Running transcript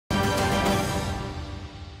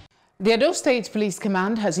The Edo State Police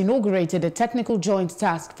Command has inaugurated a technical joint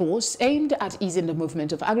task force aimed at easing the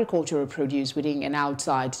movement of agricultural produce within and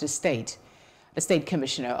outside the state. The State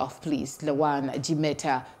Commissioner of Police, Lawan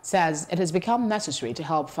Jimeta, says it has become necessary to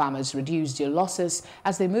help farmers reduce their losses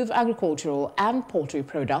as they move agricultural and poultry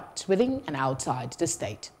products within and outside the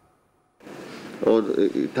state.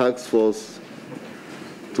 A task force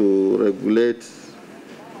to regulate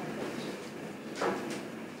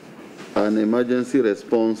an emergency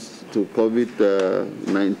response to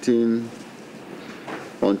COVID-19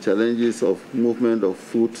 on challenges of movement of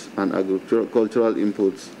food and agricultural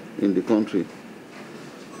inputs in the country.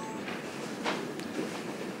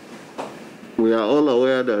 We are all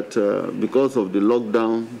aware that because of the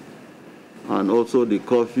lockdown and also the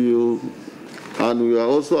curfew, and we are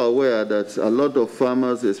also aware that a lot of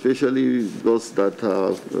farmers, especially those that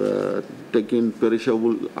are taking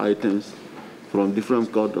perishable items from different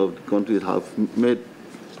parts of the country, have made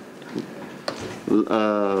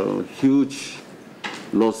huge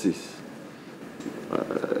losses.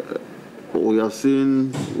 We have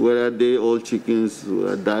seen whether day-old chickens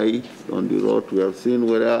died on the road. We have seen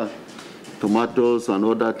whether tomatoes and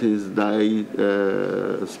other things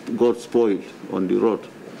got spoiled on the road.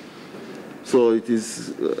 So it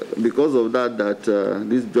is because of that that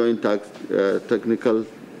this joint technical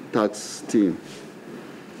tax team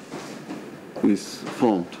is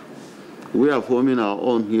formed. We are forming our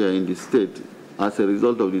own here in the state as a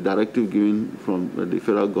result of the directive given from the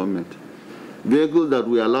federal government. Vehicles that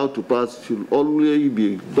we are allowed to pass should always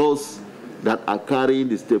be those that are carrying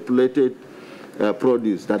the stipulated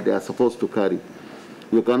produce that they are supposed to carry.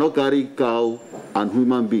 You cannot carry cow and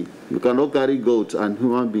human being. You cannot carry goat and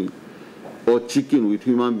human being, or chicken with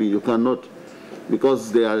human being. You cannot,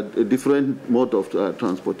 because they are a different mode of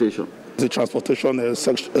transportation. The transportation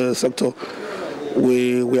sector,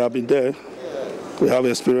 we have been there. We have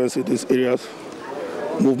experience in these areas.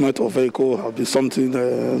 Movement of vehicle have been something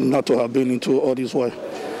NATO have been into all this while.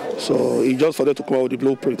 So it's just for them to come out with the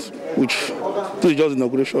blueprint, which this is just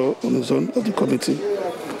inauguration on the zone of the committee.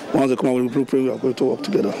 Once they come out with the blueprint, we are going to work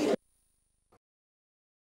together.